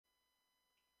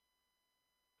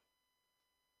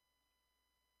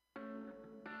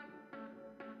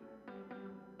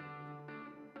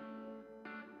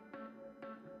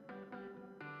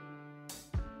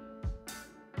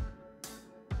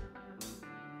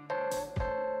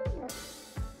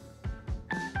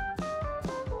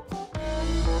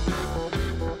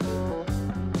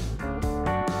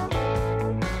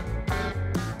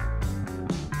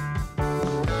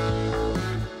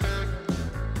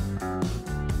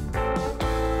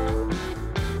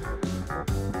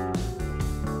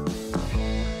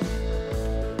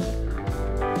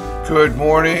Good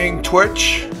morning,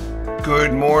 Twitch.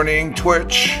 Good morning,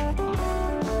 Twitch.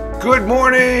 Good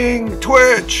morning,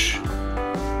 Twitch.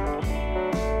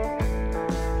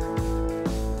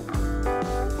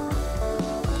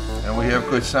 And we have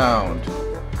good sound.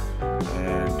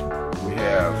 And we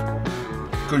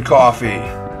have good coffee.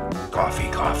 Coffee,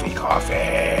 coffee,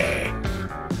 coffee.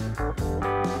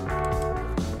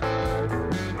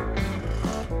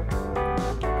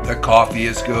 The coffee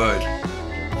is good.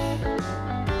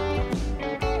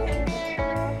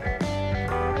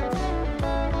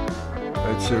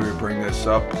 Let's see, we bring this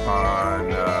up on,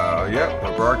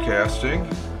 we're broadcasting.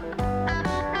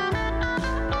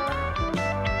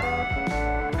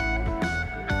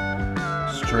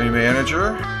 Stream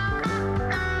Manager.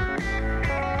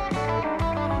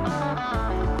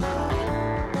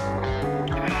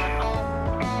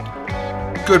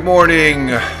 Good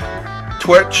morning,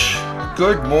 Twitch.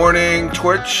 Good morning,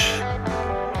 Twitch.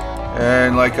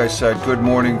 And like I said, good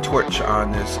morning, Twitch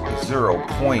on this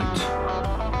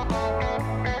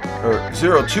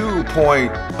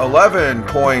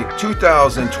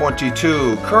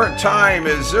 02.11.2022. Current time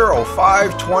is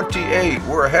 05:28.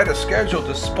 We're ahead of schedule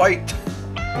despite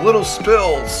little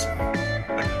spills.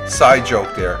 Side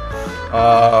joke there.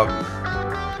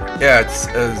 It's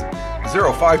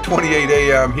 05:28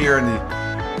 a.m. here in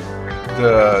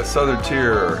the southern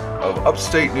tier of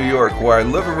upstate New York, where I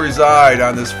live and reside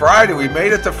on this Friday. We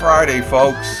made it to Friday,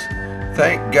 folks.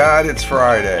 Thank God it's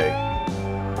Friday.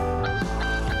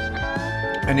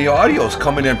 And the audio's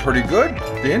coming in pretty good.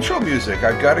 The intro music,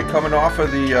 I've got it coming off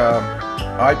of the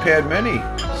iPad mini.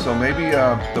 So maybe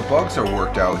the bugs are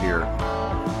worked out here.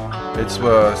 It's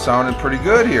sounding pretty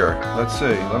good here. Let's see.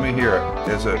 Let me hear it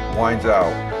as it winds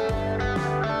out.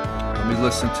 Let me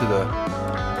listen to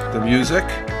the music.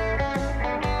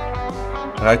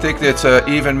 And I think it's an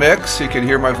even mix. You can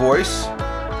hear my voice.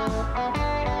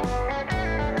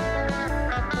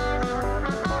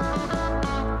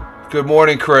 Good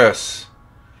morning, Chris.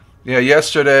 Yeah,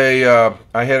 yesterday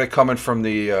I had it coming from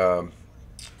the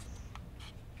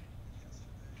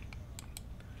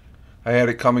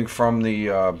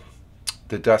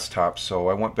desktop, so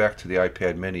I went back to the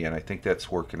iPad mini, and I think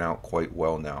that's working out quite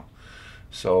well now.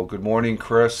 So good morning,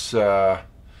 Chris. Thank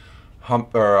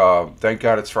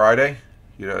God it's Friday.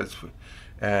 You know,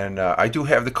 I do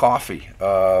have the coffee.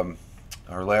 Our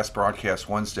last broadcast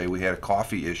Wednesday, we had a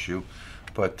coffee issue,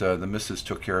 but the missus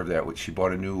took care of that. She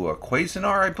bought a new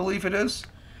Cuisinart, I believe it is.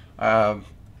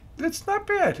 It's not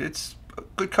bad. It's a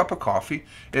good cup of coffee.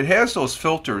 It has those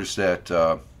filters that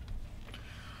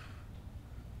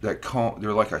cone.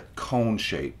 They're like a cone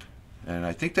shape, and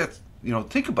I think that's,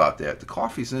 think about that. The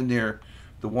coffee's in there,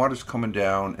 the water's coming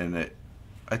down, and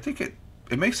I think it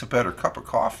makes a better cup of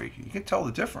coffee. You can tell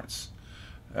the difference.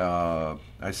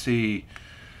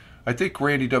 I think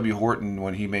Randy W. Horton,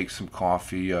 when he makes some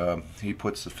coffee, he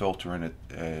puts the filter in it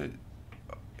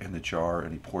in the jar,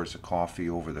 and he pours the coffee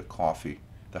over the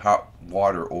hot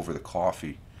water over the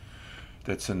coffee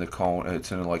that's in the cone.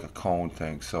 It's in like a cone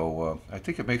thing. So I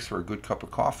think it makes for a good cup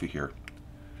of coffee here.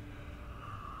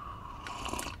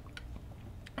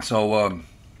 So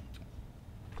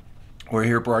we're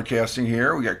here broadcasting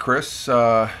here. We got Chris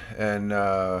and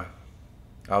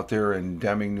out there in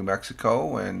Deming, New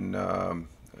Mexico, and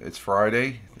it's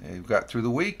Friday. And we've got through the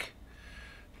week.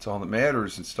 It's all that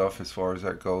matters and stuff as far as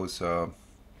that goes. A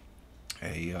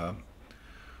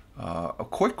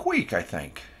quick week, I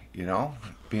think.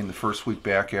 Being the first week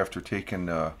back after taking.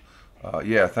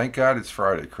 Thank God it's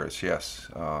Friday, Chris. Yes,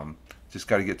 just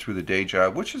got to get through the day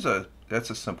job, which is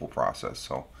that's a simple process.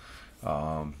 So.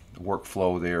 The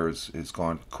workflow there is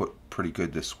gone pretty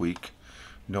good this week.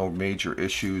 No major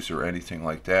issues or anything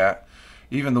like that.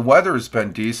 Even the weather has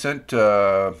been decent.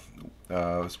 It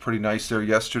was pretty nice there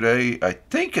yesterday. I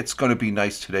think it's going to be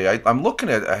nice today. I'm looking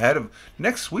at ahead of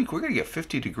next week. We're going to get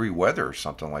 50-degree weather or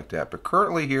something like that. But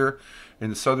currently here in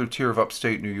the southern tier of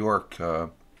upstate New York,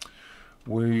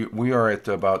 we are at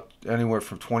about anywhere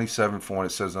from 27 from what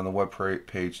it says on the web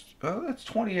page. Oh, that's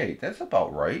 28. That's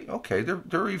about right. Okay,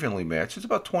 they're evenly matched. It's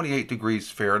about 28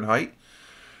 degrees Fahrenheit.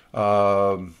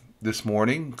 This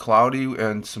morning, cloudy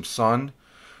and some sun.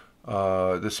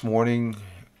 This morning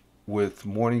with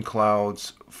morning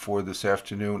clouds for this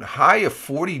afternoon. High of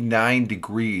 49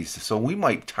 degrees. So we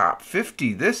might top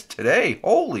 50 today.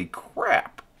 Holy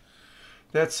crap.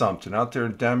 That's something. Out there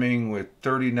in Deming with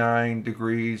 39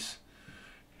 degrees.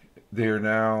 They're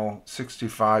now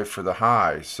 65 for the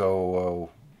high. So,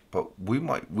 but we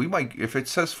might, if it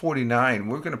says 49,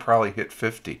 we're going to probably hit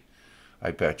 50.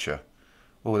 I betcha.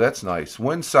 Oh, that's nice.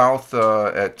 Wind south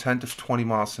at 10 to 20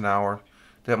 miles an hour.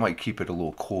 That might keep it a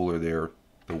little cooler there,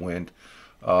 the wind.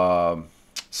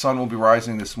 Sun will be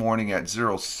rising this morning at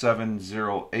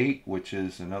 0708, which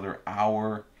is another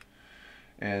hour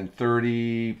and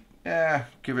 30.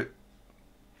 Give it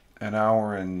an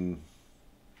hour and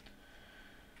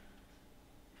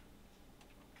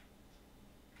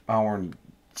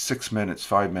 6 minutes,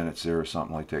 5 minutes there, or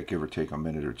something like that, give or take a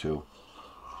minute or two.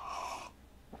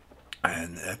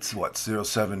 And that's what,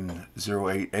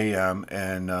 0708 a.m.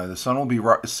 And the sun will be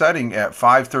setting at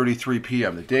 5:33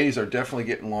 p.m. The days are definitely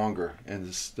getting longer, and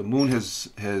the moon has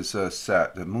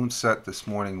set. The moon set this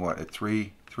morning at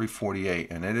 3:48,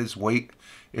 and it is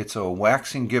it's a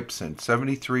waxing Gibson,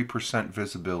 73%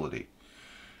 visibility.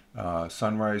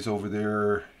 Sunrise over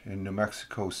there in New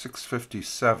Mexico,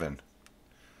 6:57.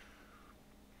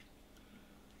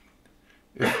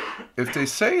 If they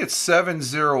say it's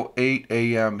 7:08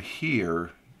 a.m.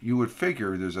 here, you would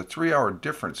figure there's a 3-hour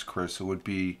difference, Chris. It would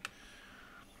be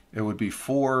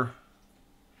 4.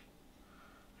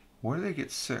 Where do they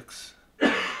get 6?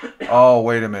 Oh,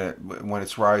 wait a minute. When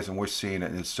it's rising, we're seeing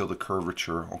it, and it's still the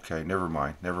curvature. Okay, never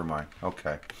mind.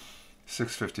 Okay,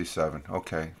 6:57.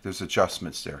 Okay, there's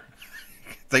adjustments there.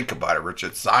 Think about it,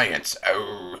 Richard. Science.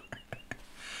 Oh.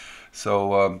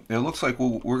 So it looks like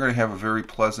we're going to have a very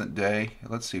pleasant day.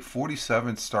 Let's see,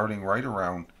 47 starting right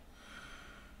around.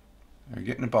 You're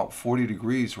getting about 40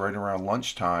 degrees right around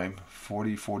lunchtime,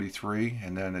 40, 43,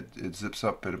 and then it zips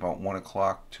up at about 1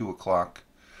 o'clock, 2 o'clock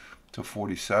to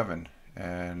 47.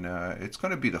 And it's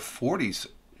going to be the 40s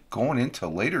going into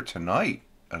later tonight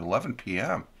at 11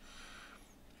 p.m.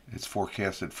 It's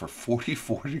forecasted for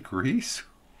 44 degrees.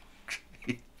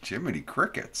 Jiminy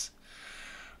crickets.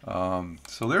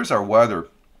 So there's our weather.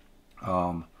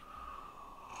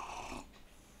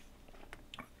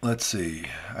 Let's see.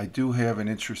 I do have an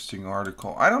interesting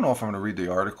article. I don't know if I'm going to read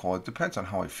the article. It depends on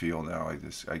how I feel now,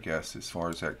 I guess, as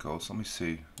far as that goes. Let me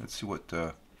see. Let's see what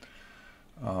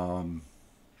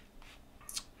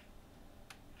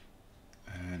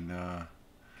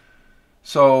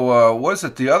was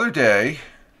it the other day?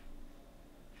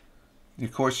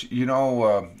 Of course,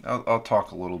 I'll talk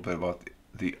a little bit about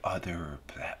the other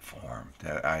platform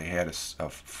that I had a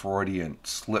Freudian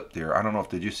slip there. I don't know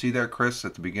did you see that, Chris,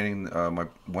 at the beginning of my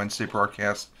Wednesday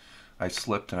broadcast? I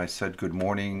slipped and I said good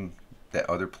morning, that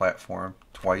other platform,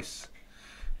 twice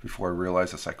before I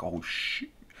realized it's like, oh shit.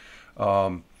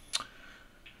 I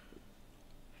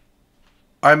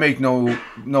make no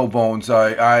bones.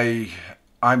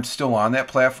 I'm still on that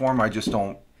platform. I just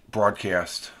don't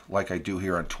broadcast like I do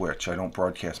here on Twitch. I don't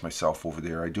broadcast myself over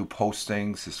there. I do post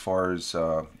things as far as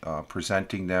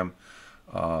presenting them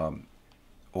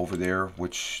over there,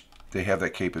 which they have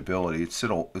that capability. It's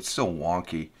still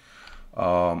wonky.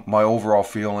 My overall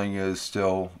feeling is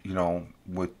still,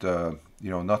 with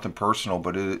nothing personal,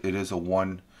 but it is a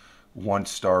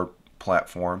one-star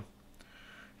platform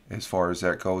as far as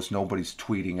that goes. Nobody's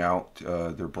tweeting out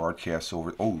their broadcasts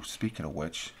over. Oh, speaking of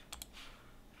which.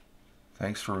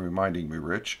 Thanks for reminding me,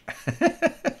 Rich.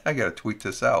 I got to tweet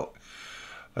this out.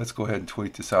 Let's go ahead and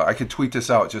tweet this out. I can tweet this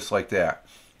out just like that.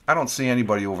 I don't see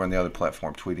anybody over on the other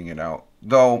platform tweeting it out.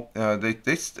 Though,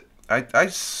 I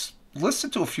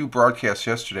listened to a few broadcasts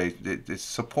yesterday.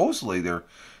 Supposedly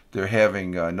they're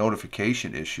having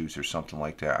notification issues or something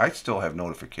like that. I still have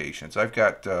notifications. I've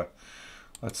got,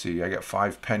 let's see, I got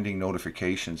 5 pending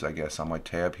notifications, I guess, on my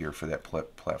tab here for that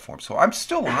platform. So I'm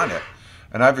still on it.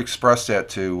 And I've expressed that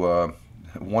to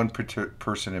one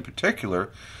person in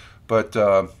particular, but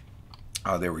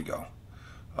there we go.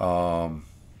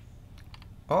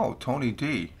 Tony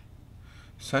D,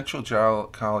 Central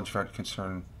College vet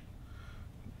concern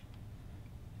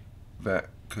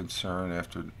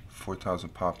after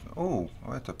 4,000 pop. Oh,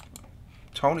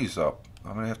 Tony's up.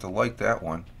 I'm gonna have to like that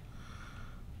one.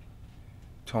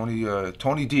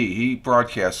 Tony D, he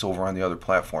broadcasts over on the other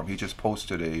platform. He just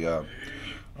posted a.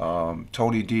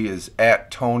 Tony D is at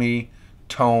Tony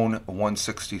Tone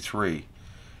 163,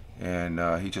 and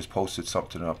he just posted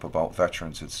something up about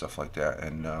veterans and stuff like that,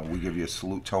 and we give you a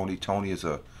salute, Tony. Tony is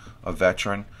a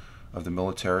veteran of the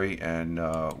military, and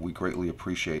we greatly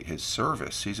appreciate his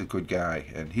service. He's a good guy,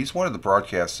 and he's one of the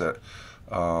broadcasts that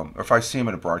if I see him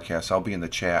in a broadcast, I'll be in the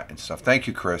chat and stuff. Thank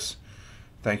you, Chris.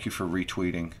 Thank you for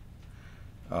retweeting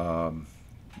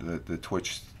the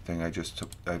Twitch thing. I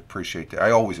appreciate that.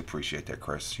 I always appreciate that,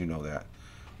 Chris. You know that.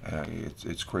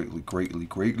 It's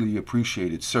greatly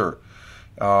appreciated, sir.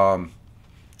 But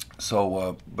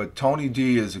Tony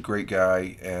D is a great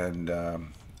guy, and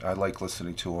I like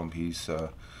listening to him. He's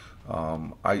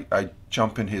I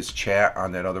jump in his chat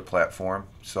on that other platform,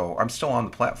 so I'm still on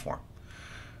the platform.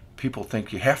 people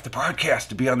think you have to broadcast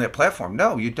to be on that platform.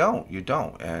 No, you don't. You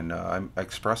don't. And I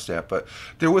expressed that. But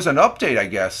there was an update, I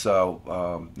guess,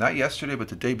 not yesterday, but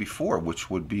the day before,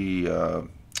 which would be,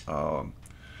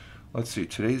 let's see,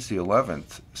 today's the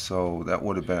 11th. So that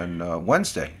would have been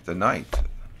Wednesday, the 9th.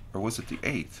 Or was it the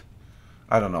 8th?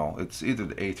 I don't know. It's either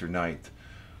the 8th or 9th.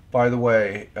 By the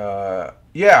way,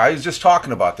 yeah, I was just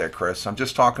talking about that, Chris. I'm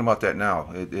just talking about that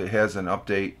now. It has an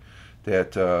update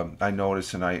that I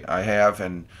noticed, and I have,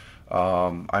 and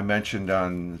I mentioned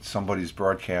on somebody's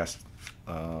broadcast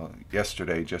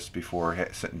yesterday, just before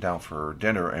sitting down for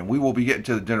dinner, and we will be getting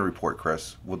to the dinner report,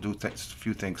 Chris. We'll do a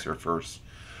few things here first.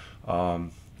 I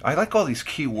like all these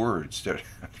key words that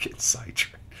I'm getting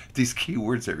sidetracked. These key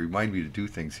words that remind me to do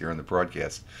things here on the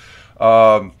broadcast.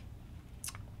 But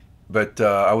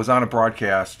I was on a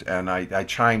broadcast, and I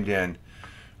chimed in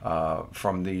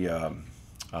from the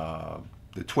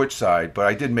Twitch side, but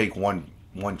I did make one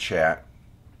chat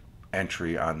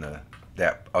entry on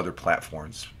that other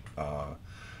platform's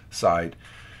side,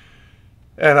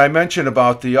 and I mentioned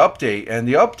about the update. And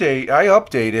the update, I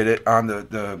updated it on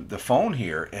the phone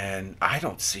here, and I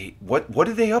don't see what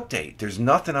did they update. There's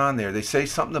nothing on there. They say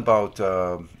something about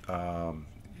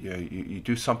you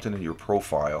do something in your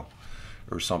profile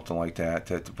or something like that.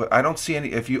 But I don't see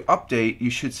any. If you update, you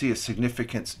should see a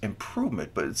significant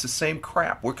improvement. But it's the same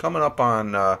crap. We're coming up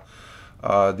on the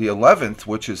 11th,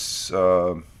 which is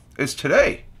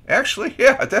today. Actually,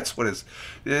 yeah, that's what it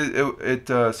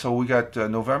is. So we got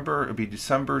November. It'll be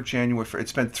December, January.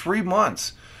 It's been 3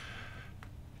 months.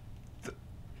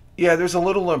 Yeah, there's a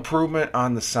little improvement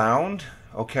on the sound.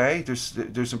 Okay,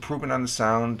 there's improvement on the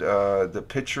sound. The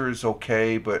picture is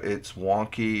okay, but it's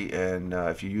wonky, and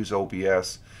if you use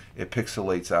OBS, it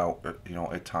pixelates out,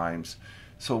 at times.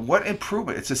 So what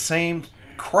improvement? It's the same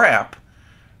crap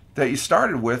that you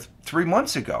started with 3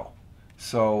 months ago.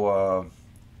 So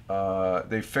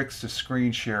they fixed the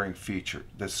screen sharing feature.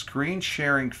 The screen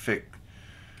sharing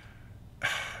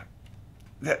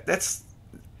that's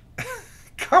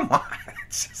come on.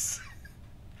 It's just,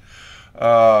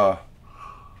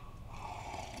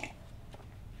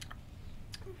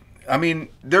 I mean,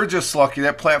 they're just lucky.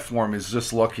 That platform is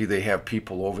just lucky they have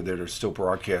people over there that are still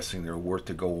broadcasting. They're worth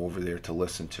to go over there to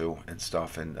listen to and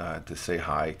stuff, and to say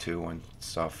hi to and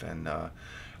stuff. And a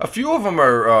few of them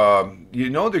are,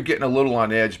 they're getting a little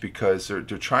on edge because they're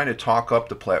trying to talk up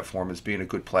the platform as being a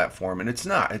good platform, and it's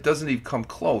not. It doesn't even come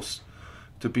close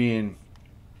to being,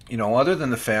 other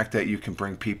than the fact that you can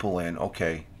bring people in.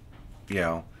 Okay,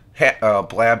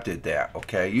 Blab did that.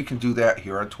 Okay, you can do that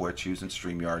here on Twitch using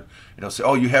StreamYard. Say,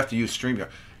 oh, you have to use StreamYard.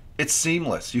 It's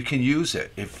seamless. You can use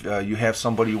it if you have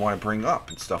somebody you want to bring up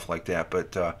and stuff like that.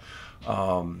 But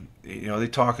they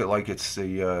talk it like it's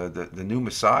the new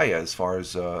messiah as far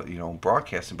as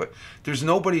broadcasting. But there's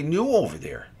nobody new over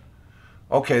there.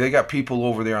 Okay, they got people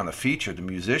over there on the feature, the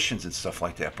musicians and stuff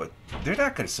like that. But they're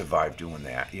not going to survive doing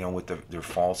that. With their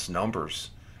false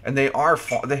numbers, and they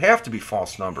have to be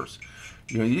false numbers.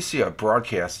 You see a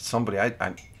broadcast, somebody,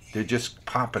 they're just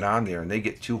popping on there, and they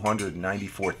get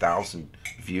 294,000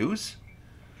 views.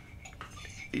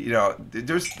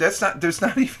 There's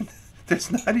not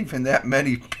even that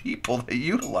many people that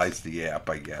utilize the app,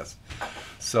 I guess.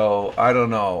 So I don't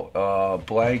know.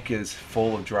 Blank is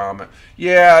full of drama.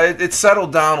 Yeah, it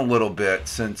settled down a little bit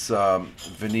since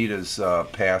Vanita's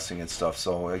passing and stuff.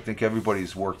 So I think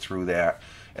everybody's worked through that,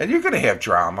 and you're going to have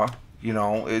drama.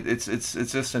 It's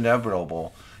just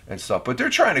inevitable and stuff. But they're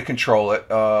trying to control it.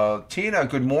 Tina,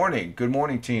 good morning. Good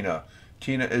morning, Tina.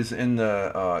 Tina is in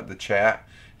the chat,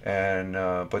 and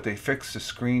but they fixed the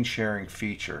screen sharing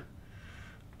feature.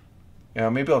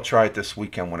 Maybe I'll try it this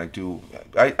weekend when I do.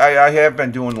 I have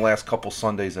been doing the last couple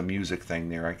Sundays a music thing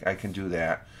there. I can do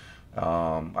that.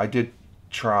 I did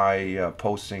try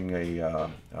posting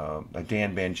a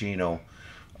Dan Bongino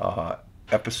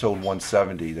episode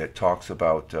 170 that talks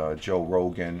about Joe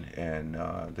Rogan and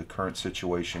the current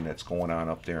situation that's going on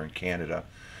up there in Canada.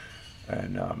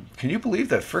 And can you believe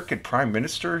that frickin' Prime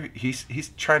Minister,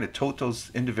 he's trying to tote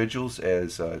those individuals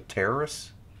as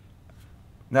terrorists?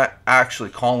 Not actually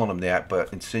calling them that,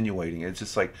 but insinuating it. It's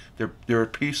just like they're a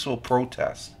peaceful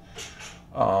protest.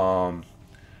 But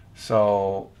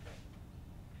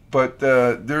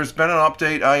there's been an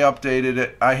update. I updated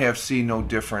it. I have seen no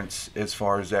difference as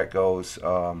far as that goes.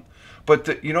 But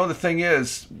the thing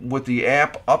is, with the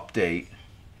app update,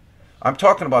 I'm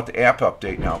talking about the app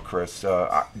update now, Chris.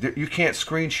 You can't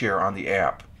screen share on the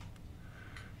app.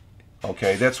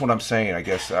 Okay, that's what I'm saying. I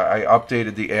guess I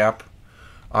updated the app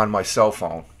on my cell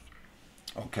phone.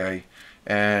 Okay,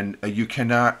 and you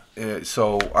cannot.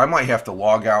 So I might have to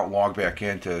log out, log back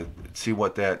in to see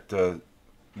what that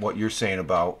what you're saying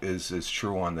about is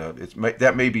true on the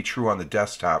that may be true on the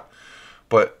desktop,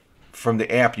 but from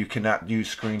the app you cannot use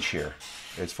screen share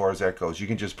as far as that goes. You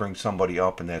can just bring somebody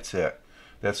up and that's it.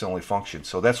 That's the only function.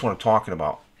 So that's what I'm talking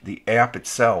about. The app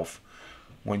itself,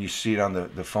 when you see it on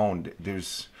the phone,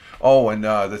 there's and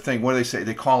the thing, what do they say?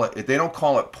 They call it. They don't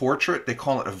call it portrait. They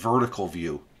call it a vertical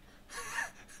view.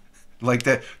 Like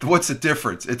that. What's the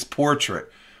difference? It's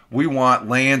portrait. We want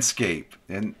landscape,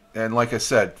 and like I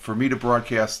said, for me to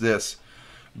broadcast this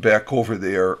back over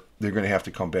there, they're going to have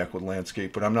to come back with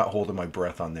landscape. But I'm not holding my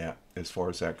breath on that as far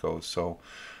as that goes. So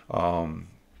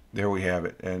there we have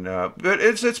it. And but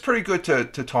it's pretty good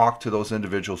to talk to those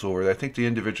individuals over there. I think the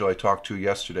individual I talked to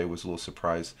yesterday was a little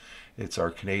surprised. It's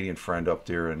our Canadian friend up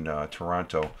there in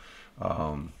Toronto,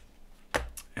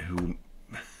 who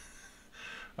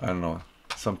I don't know.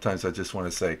 Sometimes I just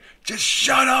want to say, just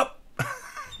shut up.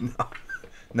 No,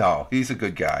 no, he's a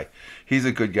good guy. He's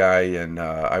a good guy, and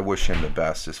I wish him the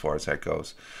best as far as that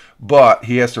goes. But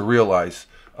he has to realize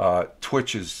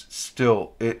Twitch is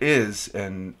still, it is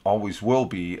and always will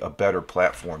be a better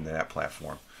platform than that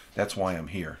platform. That's why I'm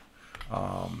here.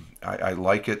 I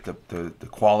like it. The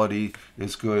quality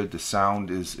is good. The sound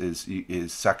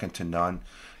is second to none,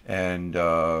 and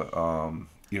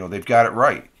they've got it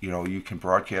right. You can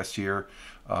broadcast here.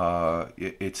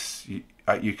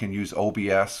 You can use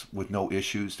OBS with no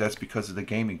issues. That's because of the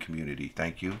gaming community.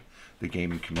 Thank you, the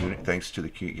gaming community. Thanks to the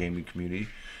gaming community.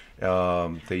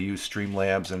 They use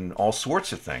Streamlabs and all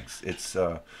sorts of things. It's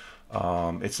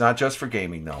not just for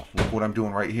gaming though. Look what I'm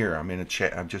doing right here. I'm in a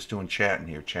chat. I'm just doing chatting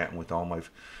here, chatting with all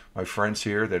my friends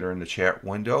here that are in the chat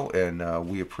window, and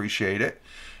we appreciate it.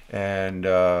 And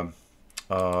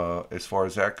as far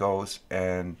as that goes,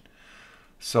 and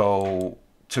so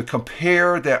to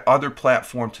compare that other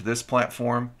platform to this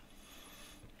platform,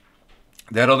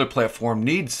 that other platform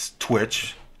needs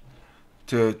Twitch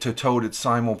to tote its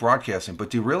simul broadcasting. But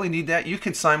do you really need that? You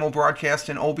can simul broadcast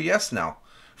in OBS now,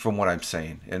 from what I'm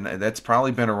saying, and that's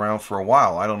probably been around for a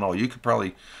while. I don't know. You could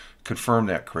probably confirm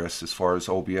that, Chris, as far as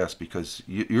OBS, because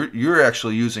you're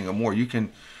actually using it more. You can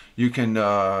use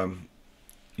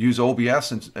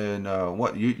OBS and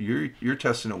what you're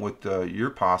testing it with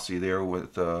your posse there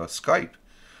with Skype,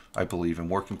 I believe, and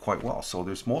working quite well. So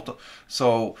there's multiple.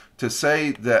 So to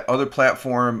say that other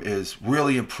platform is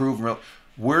really improved,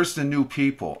 where's the new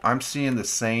people? I'm seeing the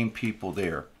same people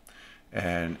there,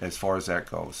 and as far as that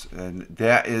goes, and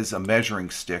that is a measuring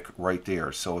stick right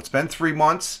there. So it's been 3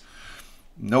 months,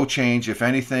 no change. If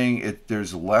anything,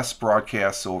 there's less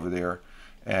broadcasts over there,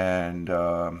 and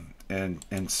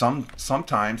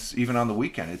sometimes even on the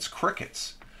weekend, it's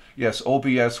crickets. Yes,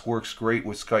 OBS works great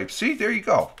with Skype. See, there you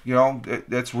go.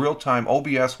 That's real time.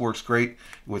 OBS works great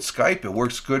with Skype. It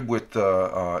works good with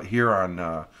here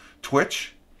on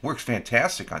Twitch. Works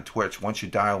fantastic on Twitch once you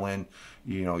dial in,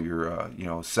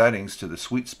 your settings to the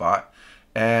sweet spot.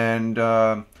 And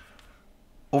over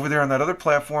there on that other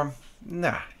platform,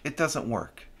 nah, it doesn't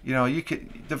work.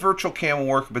 The virtual cam will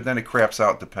work, but then it craps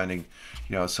out depending.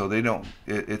 So they don't.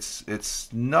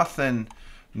 It's nothing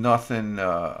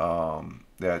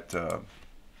that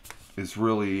is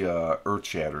really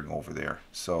earth-shattering over there.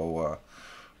 So,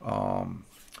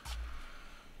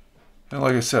 and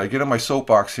like I said, I get on my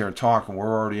soapbox here and talk, and we're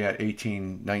already at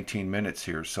 18, 19 minutes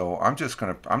here. So I'm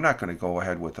not gonna go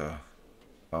ahead with a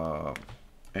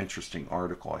interesting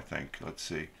article, I think. Let's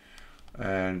see.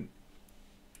 And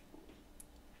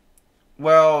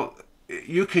well,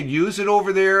 you can use it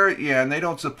over there, yeah, and they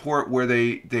don't support where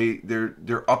they're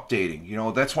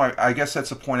updating. That's why I guess that's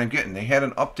the point I'm getting. They had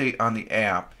an update on the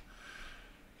app.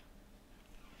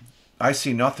 I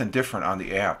see nothing different on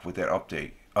the app with that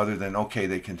update, other than okay,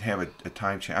 they can have a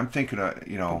time change. I'm thinking,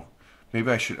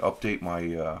 maybe I should update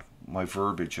my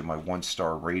verbiage and my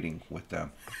 1-star rating with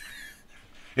them.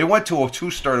 It went to a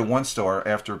 2-star to 1-star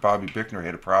after Bobby Bickner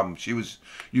had a problem. She was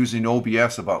using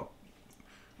OBS it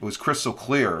was crystal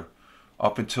clear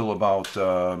up until about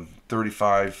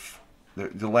 35,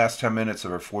 the last 10 minutes of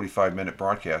her 45-minute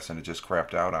broadcast, and it just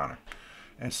crapped out on her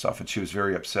and stuff, and she was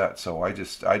very upset. So I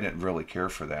didn't really care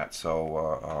for that.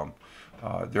 So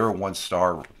they're a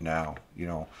 1-star now.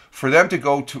 For them to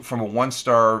go from a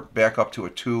 1-star back up to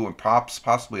a 2 and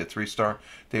possibly a 3-star,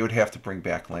 they would have to bring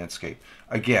back landscape.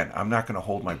 Again, I'm not going to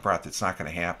hold my breath. It's not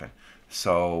going to happen.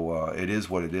 So it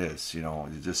is what it is.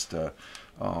 It just.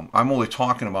 I'm only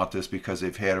talking about this because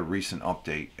they've had a recent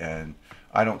update, and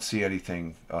I don't see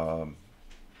anything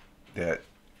that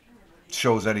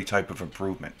shows any type of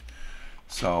improvement.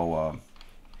 So,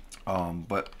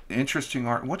 but interesting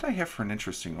art. What did I have for an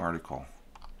interesting article?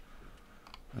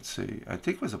 Let's see. I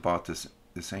think it was about this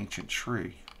ancient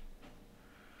tree.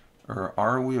 Or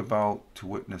are we about to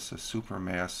witness a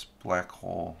supermass black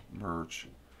hole merge?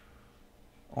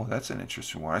 Oh, that's an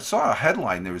interesting one. I saw a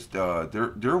headline. There was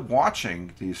they're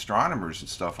watching the astronomers and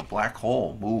stuff a black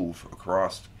hole move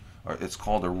across. It's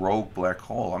called a rogue black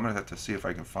hole. I'm gonna have to see if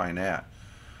I can find that.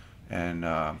 And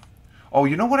oh,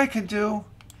 you know what I can do?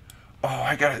 Oh,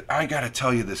 I gotta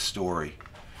tell you this story.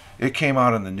 It came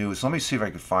out in the news. Let me see if I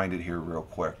can find it here real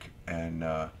quick. And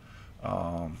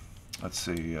um, let's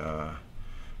see. Uh,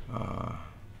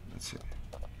 let's see.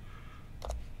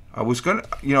 I was gonna,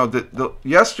 the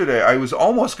yesterday I was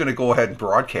almost gonna go ahead and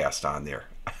broadcast on there,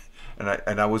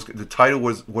 and I was the title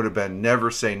would have been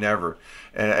 "Never Say Never,"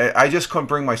 and I just couldn't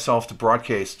bring myself to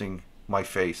broadcasting my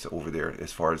face over there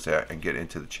as far as that and get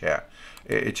into the chat.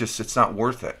 It's not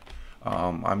worth it.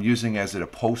 I'm using as a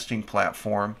posting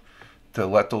platform to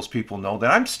let those people know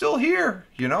that I'm still here.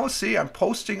 See, I'm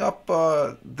posting up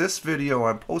this video,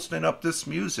 I'm posting up this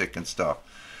music and stuff,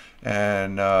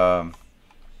 and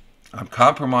I'm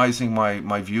compromising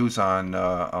my views on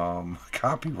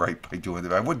copyright by doing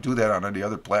that. I wouldn't do that on any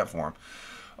other platform.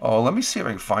 Oh, let me see if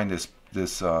I can find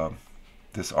this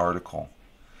article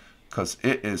because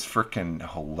it is freaking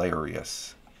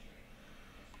hilarious.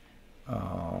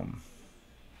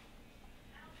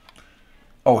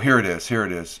 Oh, here it is. Here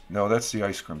it is. No, that's the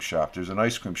ice cream shop. There's an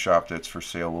ice cream shop that's for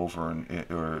sale over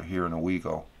or here in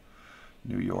Owego,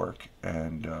 New York.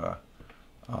 And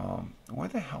where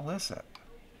the hell is it?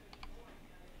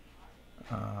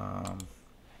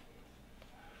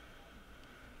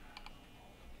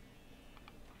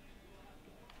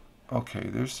 Okay,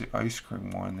 there's the ice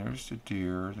cream one. There's the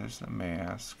deer. There's the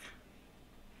mask.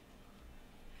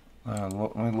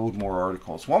 Let me load more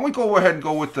articles. Why don't we go ahead and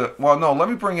go with the? Well, no. Let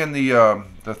me bring in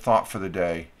the thought for the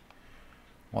day.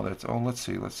 Well, that's. Oh, let's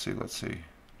see.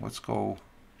 Let's go.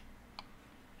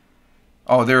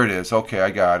 Oh, there it is. Okay,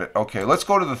 I got it. Okay, let's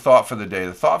go to the thought for the day.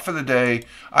 The thought for the day.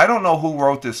 I don't know who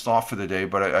wrote this thought for the day,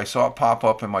 but I saw it pop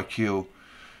up in my queue,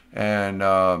 and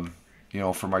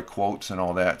for my quotes and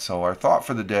all that. So our thought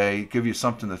for the day, give you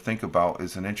something to think about,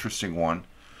 is an interesting one,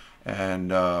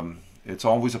 and it's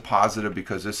always a positive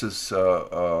because this is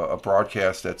a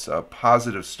broadcast that's a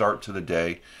positive start to the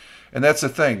day. And that's the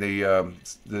thing.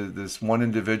 This one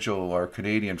individual, our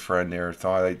Canadian friend there,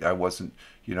 thought I wasn't,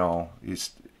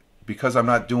 he's because I'm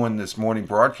not doing this morning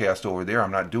broadcast over there.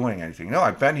 I'm not doing anything. No,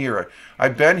 I've been here.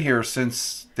 I've been here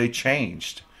since they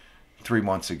changed 3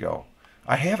 months ago.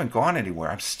 I haven't gone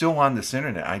anywhere. I'm still on this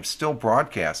internet. I'm still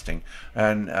broadcasting,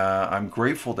 and I'm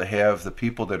grateful to have the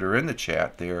people that are in the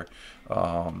chat there,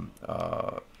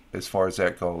 as far as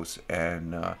that goes.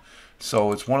 And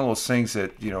so it's one of those things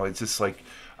that it's just like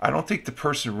I don't think the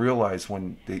person realized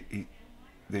when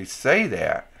they say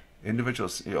that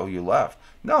individuals, you left.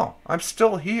 No, I'm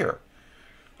still here.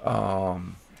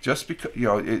 Just because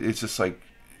it's just like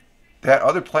that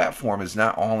other platform is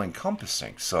not all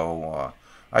encompassing. So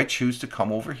I choose to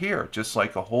come over here, just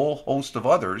like a whole host of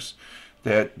others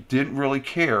that didn't really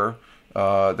care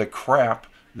the crap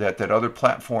that other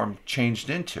platform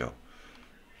changed into.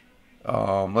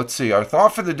 Let's see, our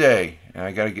thought for the day, and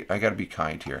I gotta be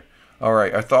kind here. All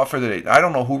right, our thought for the day. I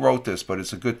don't know who wrote this, but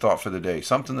it's a good thought for the day.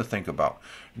 Something to think about.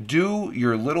 Do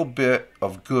your little bit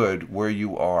of good where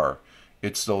you are.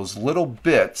 It's those little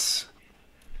bits,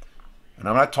 and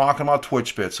I'm not talking about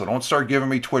Twitch bits, so don't start giving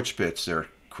me Twitch bits there,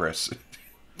 Chris.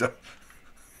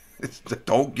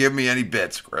 Don't give me any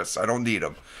bits, Chris. I don't need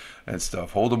them and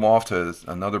stuff. Hold them off to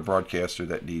another broadcaster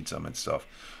that needs them and stuff.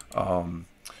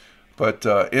 But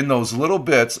in those little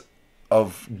bits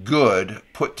of good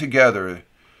put together,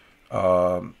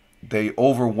 they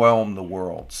overwhelm the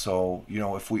world. So,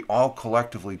 if we all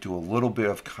collectively do a little bit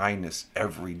of kindness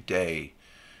every day,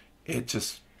 it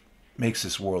just makes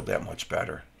this world that much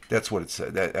better. That's what it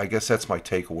said. I guess that's my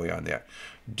takeaway on that.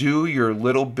 Do your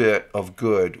little bit of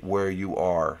good where you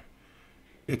are.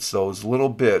 It's those little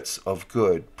bits of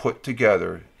good put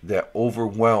together that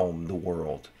overwhelm the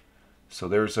world. So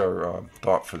there's our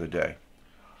thought for the day.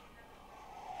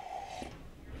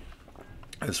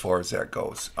 As far as that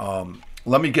goes.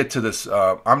 Let me get to this.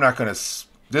 I'm not going to...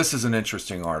 This is an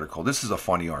interesting article. This is a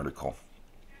funny article.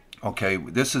 Okay,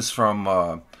 this is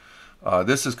from...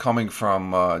 this is coming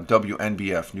from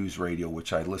WNBF News Radio,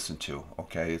 which I listen to.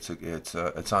 Okay, it's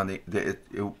on it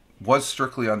was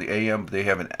strictly on the AM. But they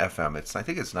have an FM. I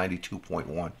think it's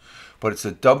 92.1, but it's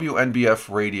a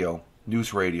WNBF radio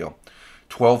News Radio,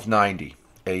 1290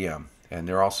 AM, and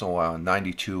they're also on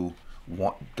 92.1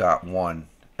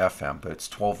 FM, but it's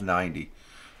 1290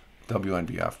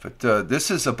 WNBF. But this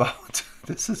is about.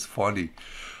 This is funny.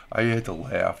 I had to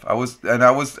laugh. I was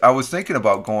thinking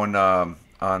about going on.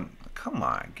 Come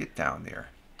on, get down there.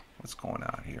 What's going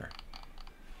on here?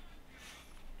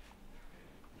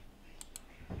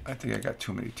 I think I got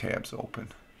too many tabs open.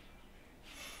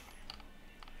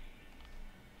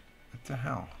 What the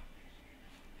hell?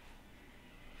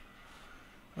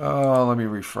 Oh, let me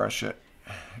refresh it.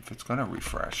 If it's going to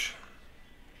refresh.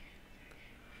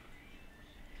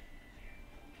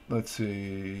 Let's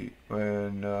see.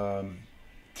 When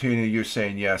Tina, you're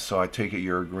saying yes, so I take it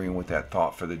you're agreeing with that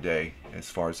thought for the day as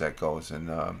far as that goes. And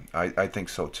I think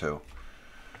so too.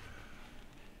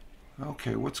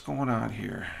 Okay, what's going on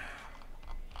here?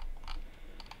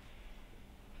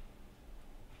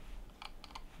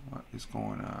 What is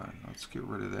going on? Let's get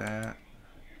rid of that.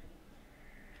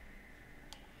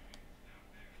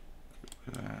 Get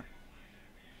rid of that.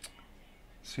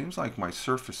 Seems like my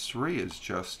Surface 3 is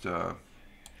just... no,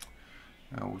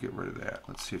 we'll get rid of that.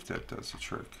 Let's see if that does the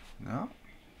trick. No?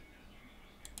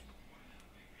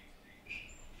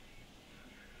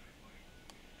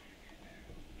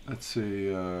 Let's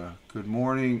see. Good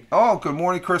morning. Oh, good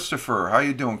morning, Christopher. How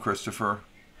you doing, Christopher?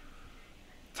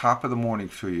 Top of the morning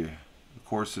for you. Of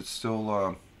course, it's still...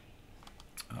 oh,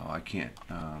 I can't...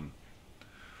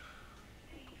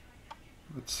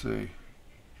 let's see.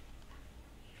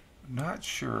 Not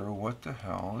sure what the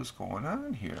hell is going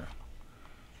on here.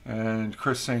 And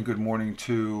Chris saying good morning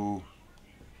to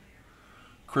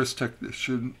Chris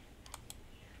Technician.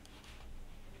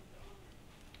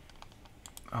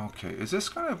 Okay, is this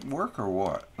going to work or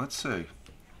what? Let's see.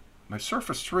 My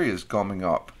Surface 3 is gumming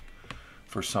up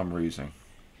for some reason.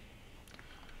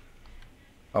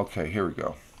 Okay, here we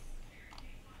go.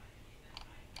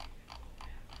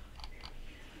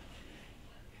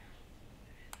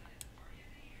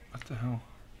 What the hell?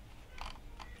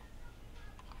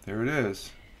 There it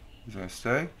is. Is it going to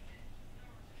stay?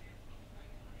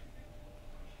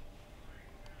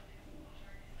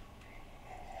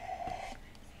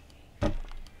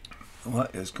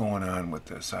 What is going on with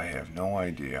this? I have no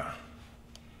idea.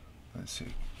 Let's see.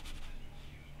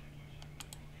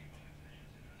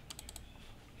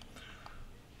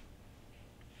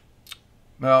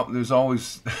 Well, there's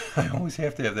always... I always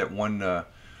have to have that one...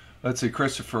 let's see,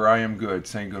 Christopher, I am good.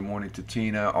 Saying good morning to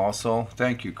Tina also.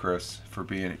 Thank you,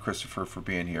 Christopher, for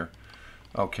being here.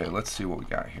 Okay, let's see what we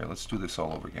got here. Let's do this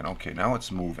all over again. Okay, now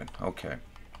it's moving. Okay.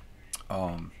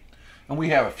 And we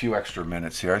have a few extra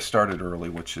minutes here. I started early,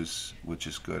 which is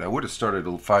good. I would have started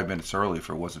 5 minutes early if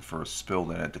it wasn't for a spill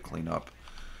that I had to clean up.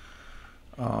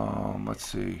 Let's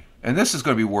see. And this is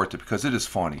going to be worth it because it is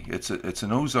funny. It's a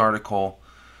news article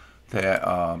that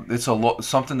it's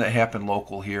something that happened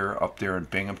local here up there in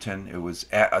Binghamton. It was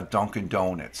at a Dunkin'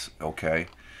 Donuts. Okay,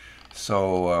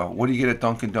 so what do you get at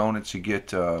Dunkin' Donuts? You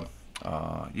get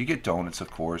donuts,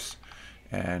 of course,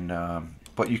 and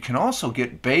but you can also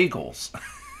get bagels.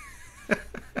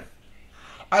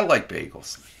 I like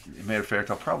bagels. As a matter of fact,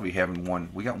 I'll probably be having one.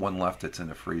 We got one left that's in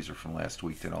the freezer from last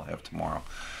week that I'll have tomorrow.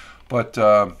 But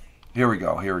here we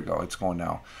go. Here we go. It's going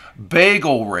now.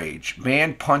 Bagel rage.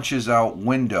 Man punches out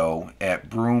window at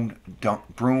Broome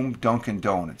Dunkin'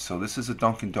 Donuts. So this is a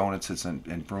Dunkin' Donuts. It's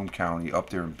in Broome County, up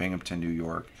there in Binghamton, New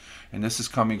York. And this is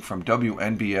coming from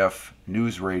WNBF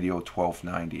News Radio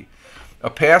 1290. A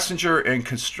passenger in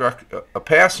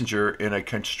a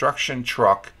construction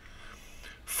truck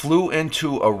flew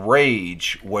into a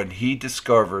rage when he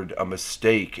discovered a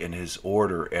mistake in his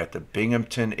order at the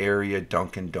Binghamton area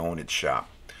Dunkin' Donuts shop.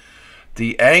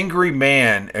 The angry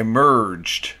man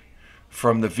emerged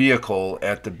from the vehicle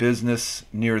at the business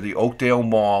near the Oakdale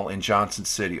Mall in Johnson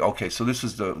City. Okay, so this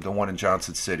is the one in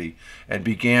Johnson City, and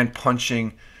began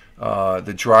punching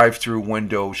the drive-through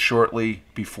window shortly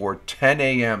before 10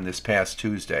 a.m. this past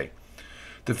Tuesday.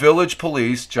 The village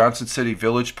police, Johnson City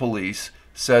Village Police,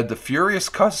 said the furious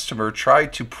customer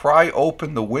tried to pry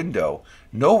open the window.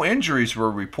 No injuries were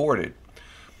reported.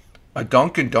 A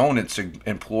Dunkin' Donuts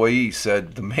employee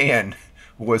said the man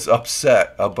was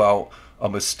upset about a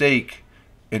mistake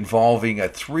involving a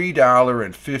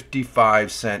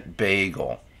 $3.55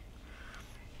 bagel.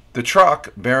 The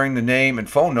truck, bearing the name and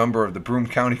phone number of the Broome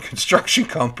County Construction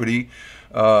Company,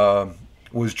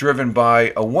 was driven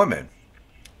by a woman.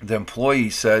 The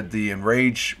employee said the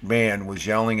enraged man was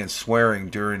yelling and swearing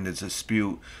during the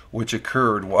dispute, which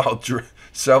occurred while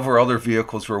several other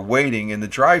vehicles were waiting in the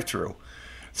drive-thru.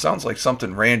 Sounds like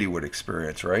something Randy would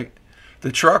experience, right?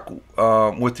 The truck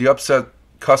with the upset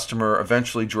customer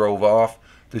eventually drove off.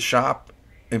 The shop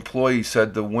employee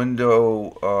said the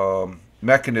window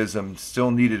mechanism still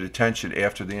needed attention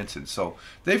after the incident. So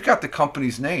they've got the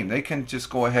company's name. They can just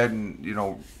go ahead and, you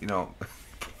know.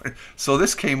 So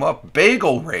this came up,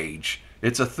 bagel rage.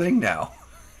 It's a thing now.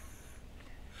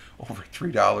 Over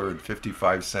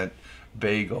 $3.55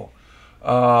 bagel.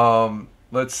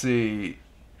 Let's see.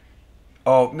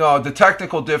 Oh no, the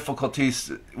technical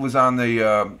difficulties was on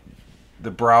the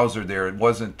browser there. It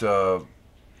wasn't.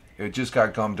 It just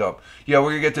got gummed up. Yeah,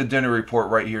 we're gonna get the dinner report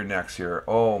right here next here.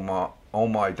 Oh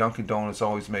my, Dunkin' Donuts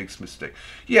always makes mistake.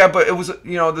 Yeah, but it was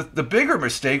the bigger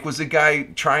mistake was the guy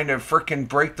trying to frickin'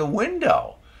 break the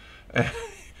window.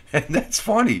 And that's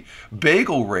funny.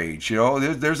 Bagel rage.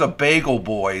 There's a bagel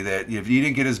boy that if he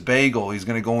didn't get his bagel, he's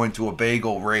going to go into a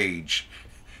bagel rage.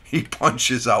 He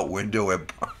punches out window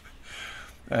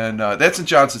and that's in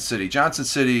Johnson City. Johnson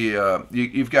City,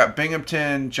 you've got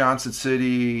Binghamton, Johnson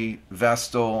City,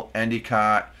 Vestal,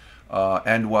 Endicott,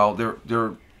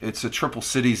 Endwell. It's a triple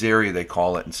cities area they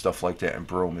call it and stuff like that in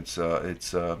Broome.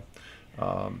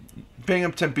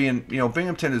 Binghamton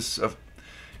Binghamton is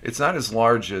it's not as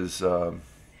large as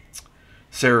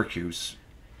Syracuse.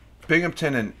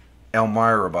 Binghamton and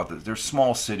Elmira they're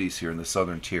small cities here in the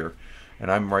southern tier,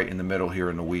 and I'm right in the middle here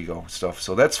in the Wego stuff.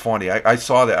 So that's funny. I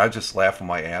saw that. I just laughed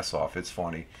my ass off. It's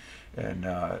funny, and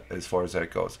as far as that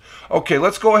goes, okay,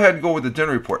 let's go ahead and go with the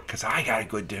dinner report because I got a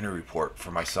good dinner report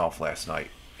for myself last night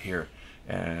here,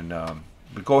 and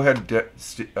but go ahead,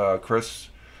 Chris.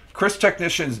 Chris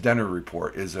Technician's dinner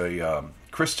report is a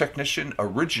Chris Technician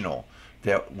original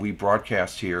that we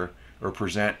broadcast here or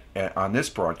present on this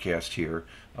broadcast here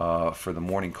for the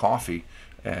morning coffee.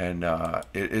 And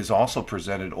it is also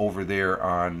presented over there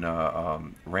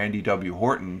on Randy W.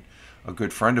 Horton, a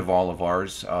good friend of all of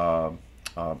ours,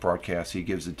 broadcast. He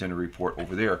gives a dinner report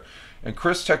over there. And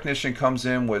Chris Technician comes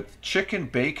in with chicken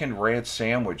bacon ranch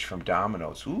sandwich from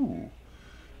Domino's. Ooh,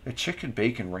 a chicken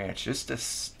bacon ranch. This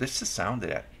the sound of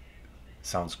that.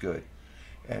 Sounds good.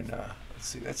 And let's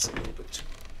see, that's a little bit too...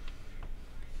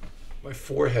 My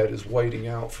forehead is whiting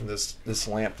out from this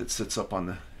lamp that sits up on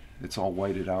the... It's all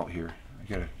whited out here. I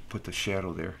gotta put the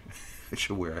shadow there. I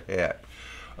should wear a hat.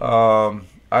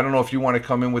 I don't know if you want to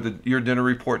come in with your dinner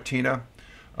report, Tina.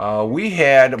 We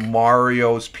had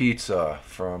Mario's Pizza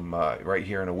from right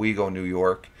here in Owego, New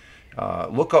York.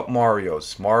 Look up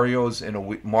Mario's.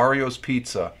 Mario's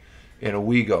Pizza in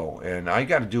Owego. And I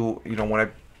got to do,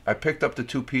 when I picked up the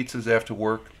two pizzas after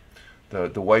work,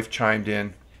 the wife chimed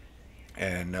in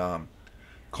and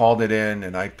called it in,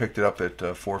 and I picked it up at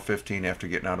 4:15 after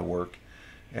getting out of work.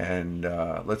 And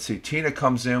let's see, Tina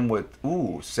comes in with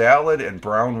salad and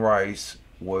brown rice.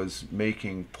 Was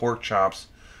making pork chops,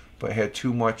 but had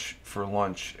too much for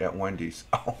lunch at Wendy's.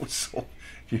 Oh, so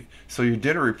your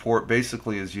dinner report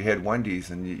basically is you had Wendy's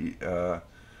and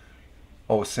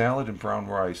salad and brown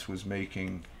rice. Was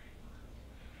making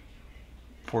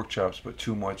pork chops, but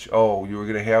too much. Oh, you were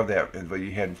gonna have that, but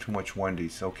you had too much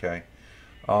Wendy's. Okay.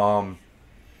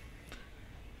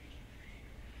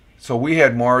 So we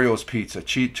had Mario's Pizza,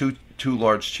 two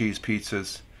large cheese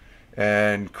pizzas,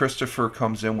 and Christopher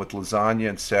comes in with lasagna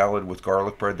and salad with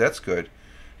garlic bread. That's good.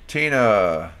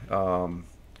 Tina,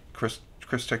 Chris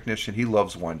Technician, he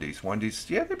loves Wendy's. Wendy's,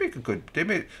 yeah, they make a good.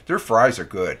 Their fries are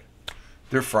good.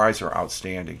 Their fries are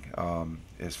outstanding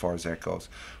as far as that goes.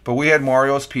 But we had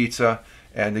Mario's Pizza,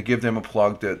 and to give them a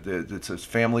plug, that it's a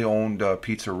family-owned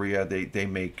pizzeria. They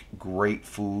make great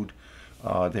food.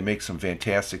 They make some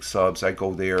fantastic subs. I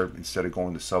go there instead of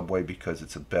going to Subway because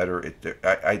it's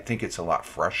I think it's a lot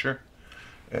fresher,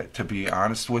 to be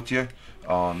honest with you.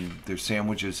 Their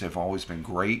sandwiches have always been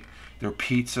great. Their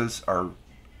pizzas are,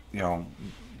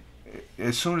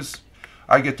 as soon as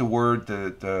I get the word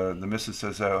that the missus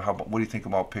says, what do you think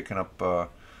about picking up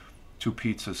two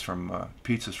pizzas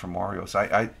from Mario's?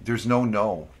 There's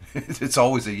no. It's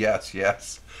always a yes.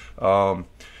 Yes.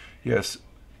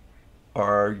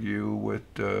 Argue with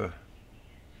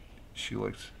she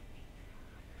likes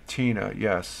Tina.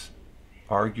 Yes,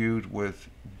 argued with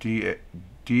DAU.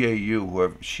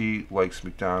 Whoever she likes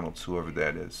McDonald's, whoever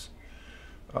that is.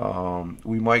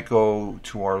 We might go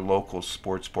to our local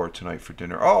sports bar tonight for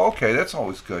dinner. Oh, okay, that's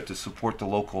always good to support the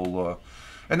local.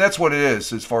 And that's what it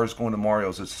is as far as going to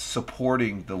Mario's. It's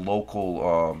supporting the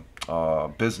local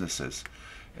businesses,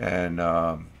 and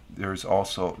there's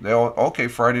also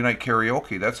Friday night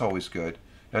karaoke. That's always good.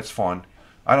 That's fun.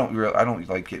 I don't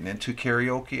like getting into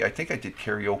karaoke. I think I did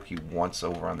karaoke once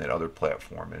over on that other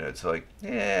platform, and it's like,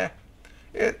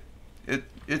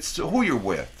 it's who you're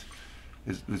with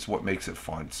is what makes it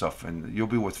fun stuff. And you'll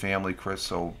be with family, Chris.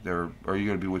 So are you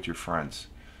gonna be with your friends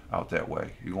out that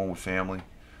way? You're going with family.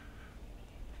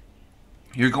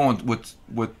 You're going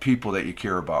with people that you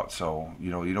care about. So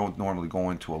you don't normally go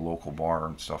into a local bar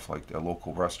and stuff like that, a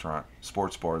local restaurant,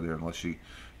 sports bar there, unless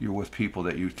you're with people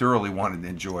that you thoroughly want to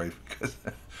enjoy. Because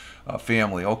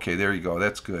family. Okay, there you go.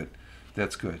 That's good.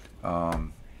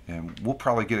 and we'll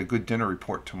probably get a good dinner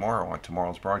report tomorrow on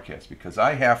tomorrow's broadcast, because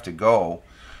I have to go.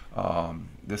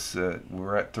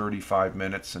 We're at 35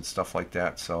 minutes and stuff like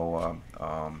that. So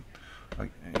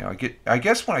I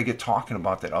guess when I get talking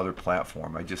about that other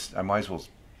platform, I might as well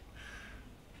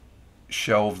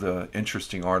shelve the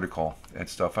interesting article and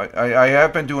stuff. I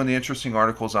have been doing the interesting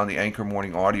articles on the Anchor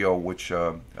Morning Audio, which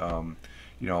the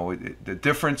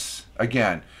difference,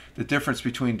 again, the difference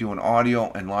between doing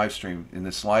audio and live stream. In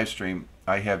this live stream,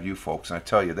 I have you folks, and I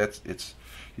tell you,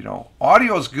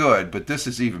 audio is good, but this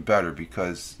is even better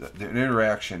because the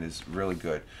interaction is really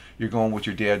good. You're going with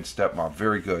your dad and stepmom,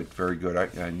 very good, very good,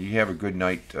 and you have a good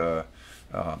night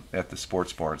at the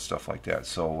sports bar and stuff like that.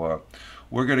 So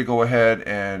we're going to go ahead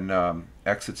and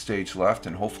exit stage left,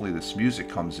 and hopefully this music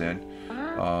comes in.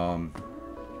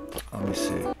 Let me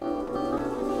see.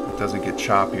 It doesn't get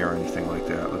choppy or anything like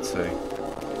that. Let's see.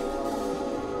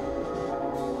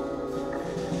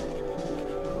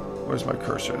 Where's my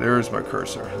cursor? There is my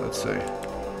cursor. Let's see.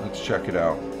 Let's check it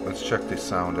out. Let's check the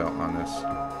sound out on this.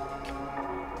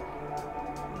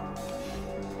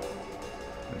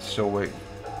 It's still waiting.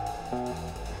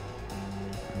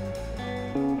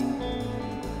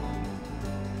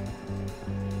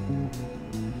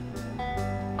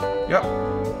 Yep.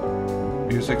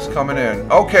 Music's coming in.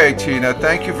 Okay, Tina,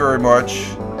 thank you very much.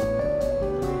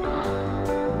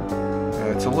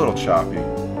 Yeah, it's a little choppy.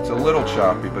 It's a little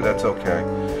choppy, but that's okay.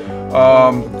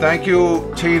 Thank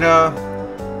you, Tina.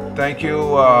 Thank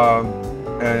you,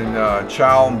 and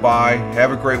ciao and bye.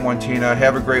 Have a great one, Tina.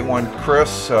 Have a great one,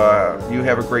 Chris. You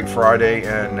have a great Friday.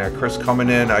 And Chris coming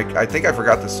in. I think I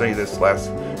forgot to say this last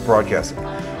broadcast.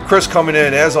 Chris coming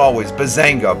in, as always,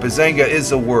 Bazanga. Bazanga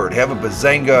is the word. Have a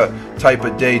Bazanga type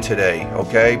of day today,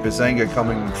 okay? Bazanga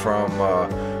coming from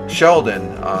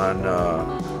Sheldon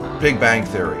on Big Bang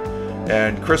Theory.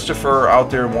 And Christopher out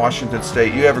there in Washington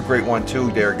State, you have a great one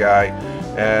too, dear guy.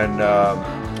 And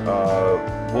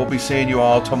we'll be seeing you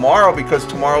all tomorrow, because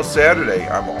tomorrow's Saturday.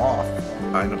 I'm off.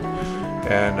 I know.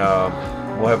 And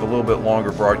we'll have a little bit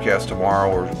longer broadcast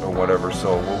tomorrow or whatever.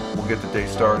 So we'll get the day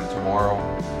started tomorrow.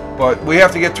 But we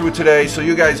have to get through it today. So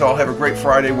you guys all have a great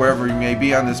Friday wherever you may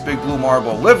be on this big blue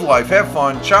marble. Live life. Have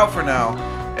fun. Ciao for now.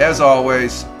 As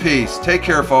always, peace. Take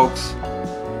care, folks.